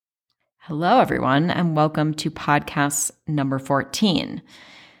Hello, everyone, and welcome to podcast number 14.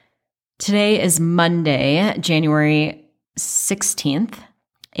 Today is Monday, January 16th,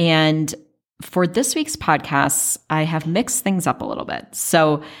 and for this week's podcast, I have mixed things up a little bit.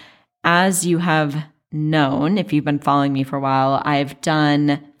 So, as you have known, if you've been following me for a while,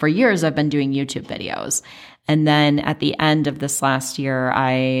 for years, I've been doing YouTube videos. And then at the end of this last year,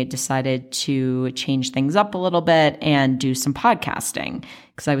 I decided to change things up a little bit and do some podcasting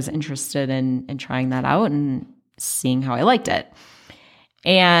because I was interested in trying that out and seeing how I liked it.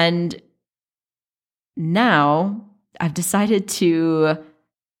 And now I've decided to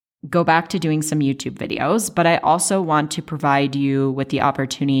go back to doing some YouTube videos, but I also want to provide you with the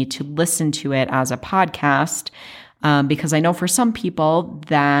opportunity to listen to it as a podcast because I know for some people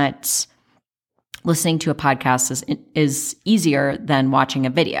that listening to a podcast is easier than watching a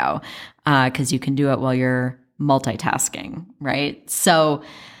video because you can do it while you're multitasking, right? So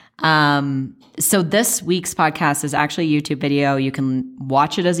this week's podcast is actually a YouTube video. You can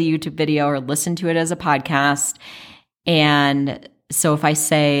watch it as a YouTube video or listen to it as a podcast. And so if I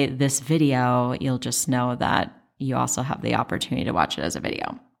say this video, you'll just know that you also have the opportunity to watch it as a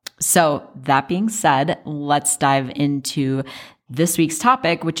video. So that being said, let's dive into this week's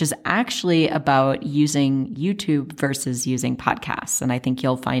topic, which is actually about using YouTube versus using podcasts. And I think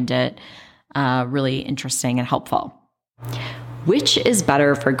you'll find it really interesting and helpful. Which is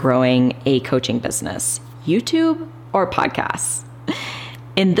better for growing a coaching business, YouTube or podcasts?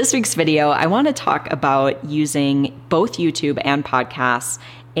 In this week's video, I want to talk about using both YouTube and podcasts.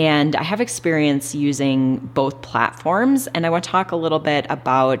 And I have experience using both platforms. And I want to talk a little bit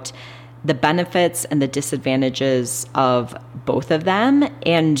about the benefits and the disadvantages of both of them,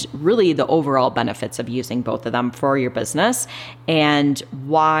 and really the overall benefits of using both of them for your business, and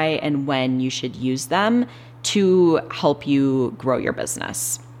why and when you should use them to help you grow your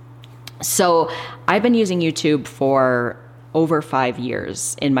business. So I've been using YouTube for over 5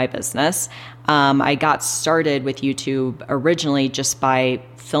 years in my business. I got started with YouTube originally just by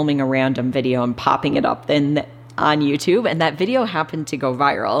filming a random video and popping it up on YouTube, and that video happened to go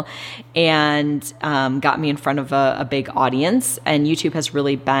viral and got me in front of a big audience. And YouTube has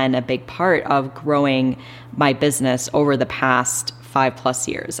really been a big part of growing my business over the past 5+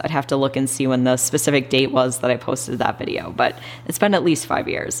 years. I'd have to look and see when the specific date was that I posted that video, but it's been at least 5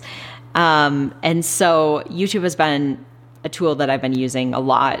 years. And so YouTube has been a tool that I've been using a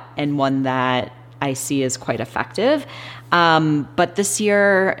lot and one that I see is quite effective. But this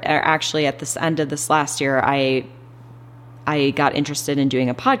year, or actually at this end of this last year, I got interested in doing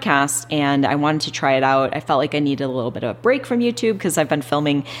a podcast and I wanted to try it out. I felt like I needed a little bit of a break from YouTube because I've been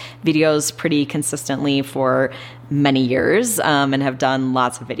filming videos pretty consistently for many years and have done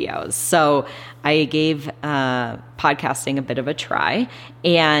lots of videos. So I gave podcasting a bit of a try,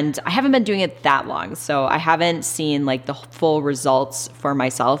 and I haven't been doing it that long. So I haven't seen like the full results for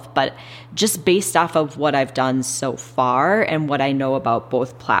myself, but just based off of what I've done so far and what I know about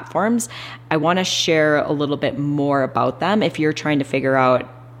both platforms, I want to share a little bit more about them. If you're trying to figure out,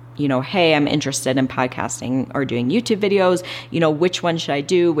 hey, I'm interested in podcasting or doing YouTube videos, which one should I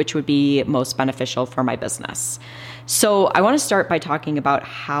do? Which would be most beneficial for my business? So I want to start by talking about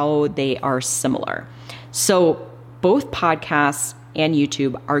how they are similar. So both podcasts and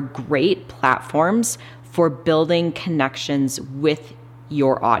YouTube are great platforms for building connections with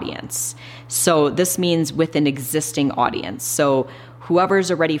your audience. So this means with an existing audience. So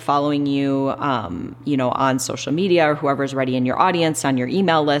whoever's already following you, on social media, or whoever's already in your audience, on your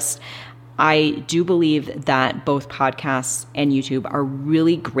email list, I do believe that both podcasts and YouTube are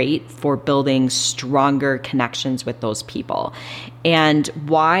really great for building stronger connections with those people. And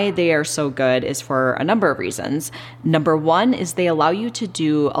why they are so good is for a number of reasons. Number one is they allow you to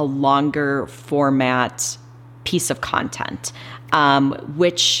do a longer format piece of content,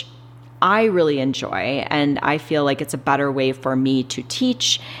 which I really enjoy, and I feel like it's a better way for me to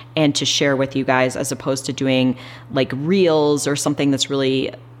teach and to share with you guys as opposed to doing like reels or something that's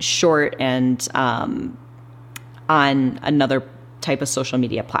really short and on another type of social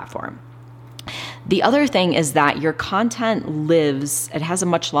media platform. The other thing is that your content it has a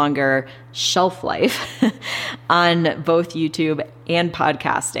much longer shelf life on both YouTube and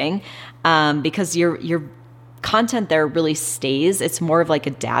podcasting because your content there really stays. It's more of like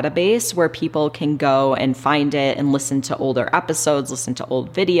a database where people can go and find it and listen to older episodes, listen to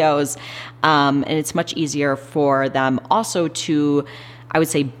old videos. And it's much easier for them also to, I would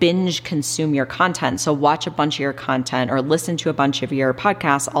say, binge consume your content. So watch a bunch of your content or listen to a bunch of your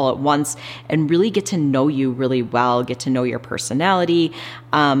podcasts all at once and really get to know you really well, get to know your personality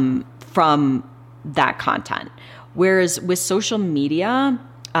from that content. Whereas with social media,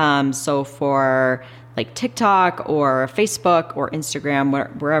 So for like TikTok or Facebook or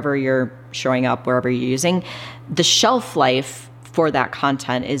Instagram, wherever you're showing up, wherever you're using, the shelf life for that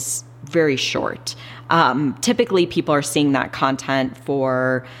content is very short. Typically, people are seeing that content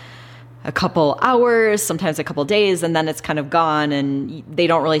for a couple hours, sometimes a couple days, and then it's kind of gone, and they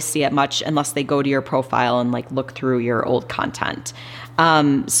don't really see it much unless they go to your profile and like look through your old content.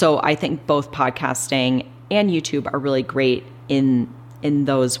 So I think both podcasting and YouTube are really great in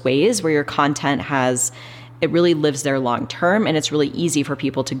those ways where your content it really lives there long term, and it's really easy for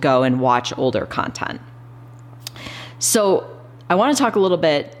people to go and watch older content. So I want to talk a little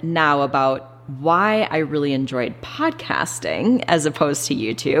bit now about why I really enjoyed podcasting as opposed to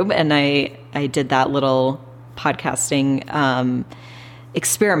YouTube. And I did that little podcasting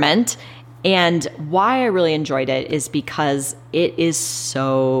experiment. And why I really enjoyed it is because it is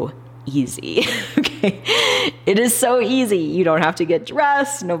so easy. Okay. It is so easy. You don't have to get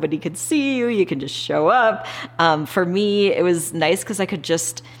dressed. Nobody could see you. You can just show up. For me, it was nice because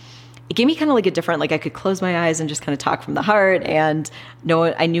it gave me kind of like a different, like I could close my eyes and just kind of talk from the heart, and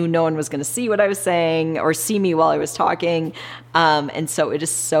I knew no one was going to see what I was saying or see me while I was talking. And so it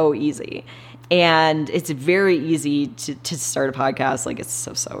is so easy. And it's very easy to start a podcast. Like it's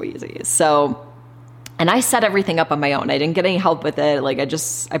so easy. And I set everything up on my own. I didn't get any help with it. Like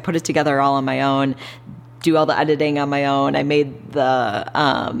I put it together all on my own, do all the editing on my own. I made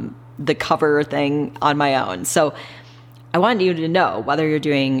the cover thing on my own. So I want you to know, whether you're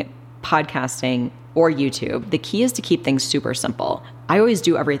doing podcasting or YouTube, the key is to keep things super simple. I always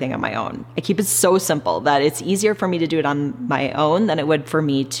do everything on my own. I keep it so simple that it's easier for me to do it on my own than it would for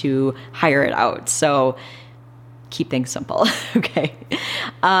me to hire it out. So keep things simple. Okay.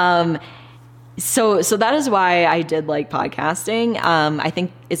 So that is why I did like podcasting. I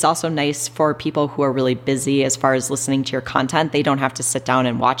think it's also nice for people who are really busy as far as listening to your content. They don't have to sit down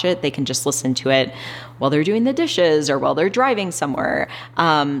and watch it. They can just listen to it while they're doing the dishes or while they're driving somewhere.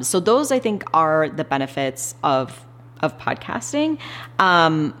 So those, I think, are the benefits of podcasting.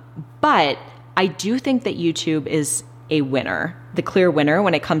 But I do think that YouTube is a winner, the clear winner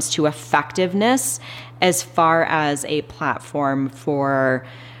when it comes to effectiveness as far as a platform for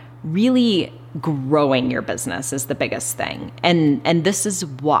really growing your business is the biggest thing. And this is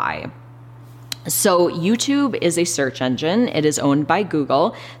why. So YouTube is a search engine. It is owned by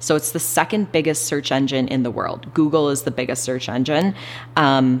Google. So it's the second biggest search engine in the world. Google is the biggest search engine.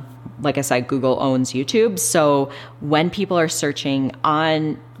 Like I said, Google owns YouTube. So when people are searching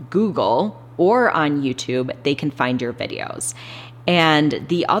on Google or on YouTube, they can find your videos. And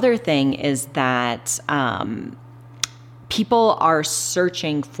the other thing is that people are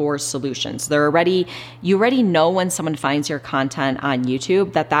searching for solutions. You already know when someone finds your content on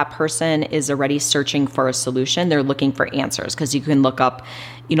YouTube that person is already searching for a solution. They're looking for answers, because you can look up,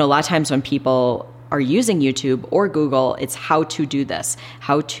 a lot of times when people are using YouTube or Google, it's how to do this,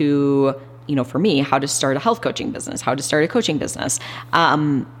 how to, for me, how to start a health coaching business, how to start a coaching business.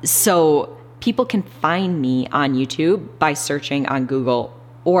 So people can find me on YouTube by searching on Google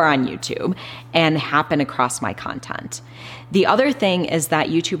or on YouTube and happen across my content. The other thing is that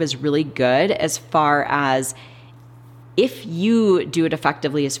YouTube is really good as far as if you do it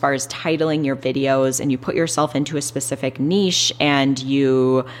effectively, as far as titling your videos and you put yourself into a specific niche and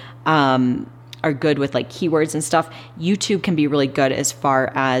you are good with like keywords and stuff, YouTube can be really good as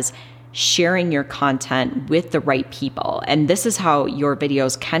far as sharing your content with the right people. And this is how your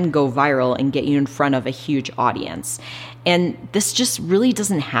videos can go viral and get you in front of a huge audience. And this just really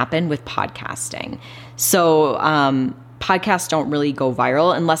doesn't happen with podcasting. So podcasts don't really go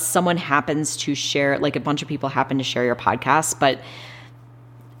viral unless someone happens to share, like a bunch of people happen to share your podcast, but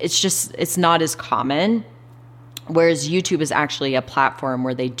it's not as common. Whereas YouTube is actually a platform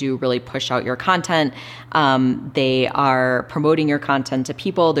where they do really push out your content. They are promoting your content to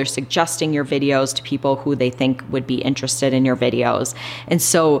people. They're suggesting your videos to people who they think would be interested in your videos. And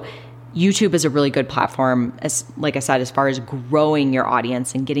so YouTube is a really good platform, like I said, as far as growing your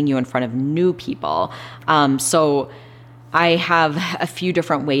audience and getting you in front of new people. So I have a few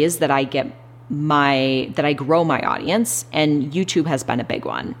different ways that I grow my audience, and YouTube has been a big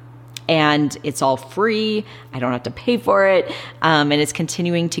one. And it's all free. I don't have to pay for it. And it's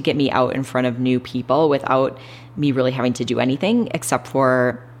continuing to get me out in front of new people without me really having to do anything except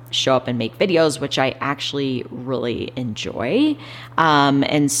for show up and make videos, which I actually really enjoy.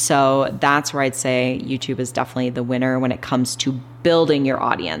 And so that's where I'd say YouTube is definitely the winner when it comes to building your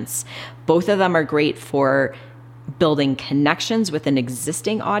audience. Both of them are great for building connections with an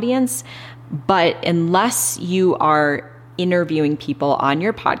existing audience, but unless you are interviewing people on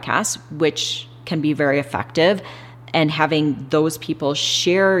your podcast, which can be very effective, and having those people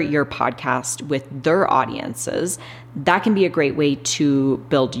share your podcast with their audiences, that can be a great way to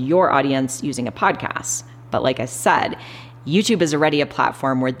build your audience using a podcast. But like I said, YouTube is already a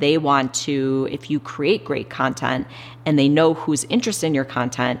platform where they want to, if you create great content and they know who's interested in your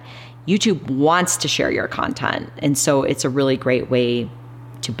content, YouTube wants to share your content. And so it's a really great way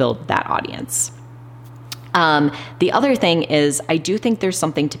to build that audience. The other thing is, I do think there's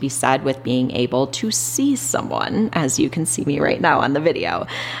something to be said with being able to see someone, as you can see me right now on the video.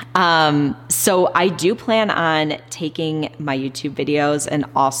 So I do plan on taking my YouTube videos and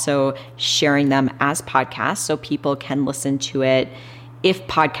also sharing them as podcasts so people can listen to it if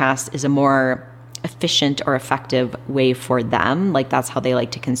podcast is a more efficient or effective way for them. Like that's how they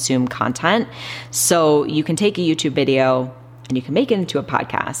like to consume content. So you can take a YouTube video and you can make it into a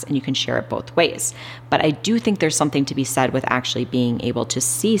podcast and you can share it both ways. But I do think there's something to be said with actually being able to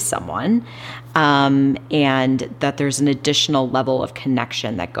see someone, and that there's an additional level of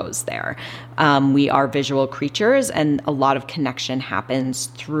connection that goes there. We are visual creatures, and a lot of connection happens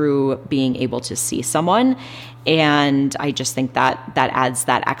through being able to see someone. And I just think that adds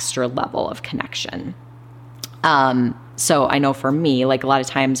that extra level of connection. So I know for me, like a lot of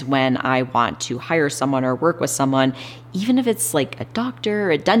times when I want to hire someone or work with someone, even if it's like a doctor,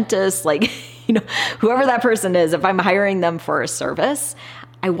 a dentist, like, whoever that person is, if I'm hiring them for a service,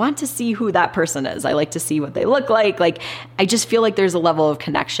 I want to see who that person is. I like to see what they look like. Like, I just feel like there's a level of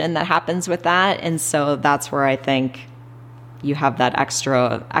connection that happens with that. And so that's where I think you have that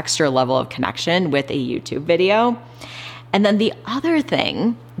extra level of connection with a YouTube video. And then the other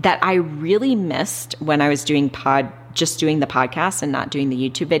thing that I really missed when I was just doing the podcast and not doing the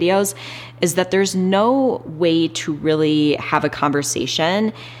YouTube videos is that there's no way to really have a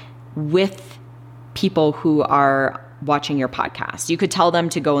conversation with people who are watching your podcast. You could tell them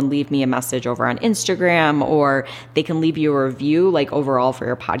to go and leave me a message over on Instagram, or they can leave you a review like overall for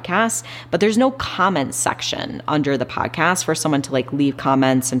your podcast, but there's no comment section under the podcast for someone to like leave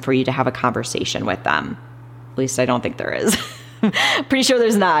comments and for you to have a conversation with them. At least I don't think there is. Pretty sure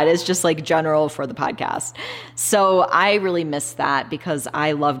there's not. It's just like general for the podcast. So I really miss that because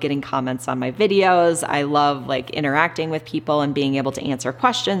I love getting comments on my videos. I love like interacting with people and being able to answer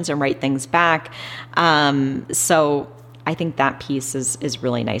questions and write things back. So I think that piece is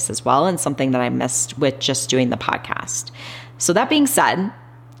really nice as well, and something that I missed with just doing the podcast. So that being said,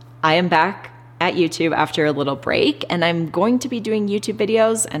 I am back at YouTube after a little break, and I'm going to be doing YouTube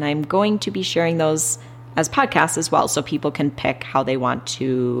videos, and I'm going to be sharing those as podcasts as well, so people can pick how they want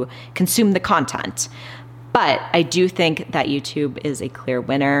to consume the content. But I do think that YouTube is a clear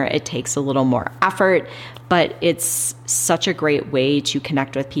winner. It takes a little more effort, but it's such a great way to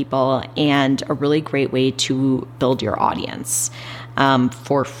connect with people and a really great way to build your audience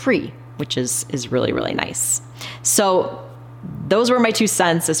for free, which is really, really nice. So those were my 2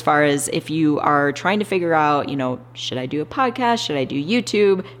 cents as far as if you are trying to figure out, should I do a podcast? Should I do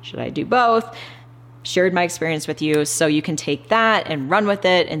YouTube? Should I do both? Shared my experience with you so you can take that and run with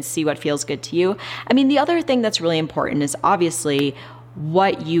it and see what feels good to you. I mean, the other thing that's really important is obviously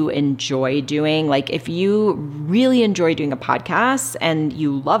what you enjoy doing. Like if you really enjoy doing a podcast and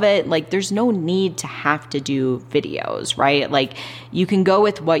you love it, like there's no need to have to do videos, right? Like you can go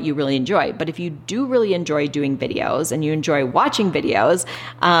with what you really enjoy. But if you do really enjoy doing videos and you enjoy watching videos,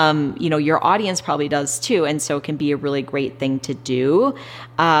 your audience probably does too. And so it can be a really great thing to do.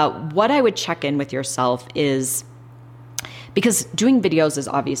 What I would check in with yourself is, because doing videos is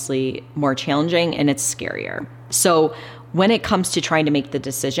obviously more challenging and it's scarier. So when it comes to trying to make the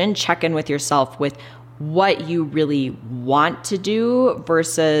decision, check in with yourself with what you really want to do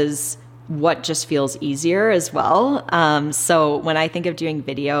versus what just feels easier as well. So when I think of doing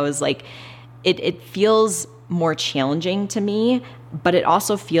videos, like it feels more challenging to me, but it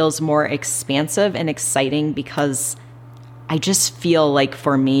also feels more expansive and exciting because I just feel like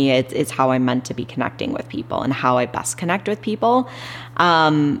for me, it's how I'm meant to be connecting with people and how I best connect with people.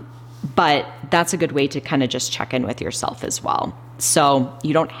 But that's a good way to kind of just check in with yourself as well. So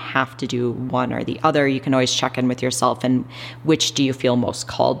you don't have to do one or the other. You can always check in with yourself and which do you feel most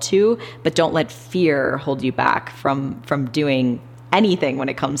called to, but don't let fear hold you back from doing anything when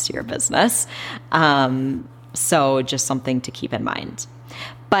it comes to your business. So just something to keep in mind.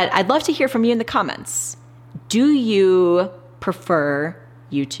 But I'd love to hear from you in the comments. Do you prefer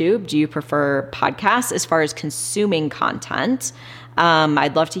YouTube? Do you prefer podcasts as far as consuming content?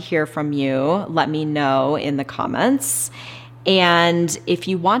 I'd love to hear from you. Let me know in the comments. And if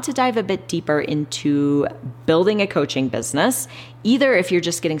you want to dive a bit deeper into building a coaching business, either if you're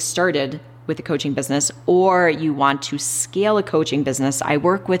just getting started with a coaching business, or you want to scale a coaching business, I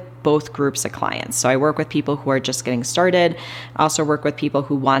work with both groups of clients. So I work with people who are just getting started. I also work with people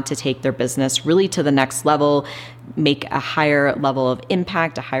who want to take their business really to the next level, make a higher level of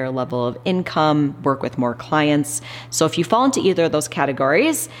impact, a higher level of income, work with more clients. So if you fall into either of those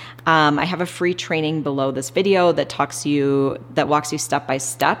categories, I have a free training below this video that walks you step by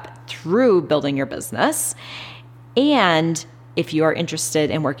step through building your business. And if you are interested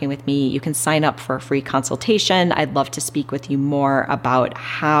in working with me, you can sign up for a free consultation. I'd love to speak with you more about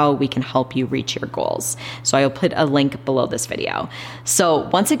how we can help you reach your goals. So I will put a link below this video. So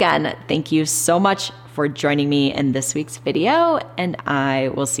once again, thank you so much for joining me in this week's video, and I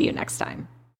will see you next time.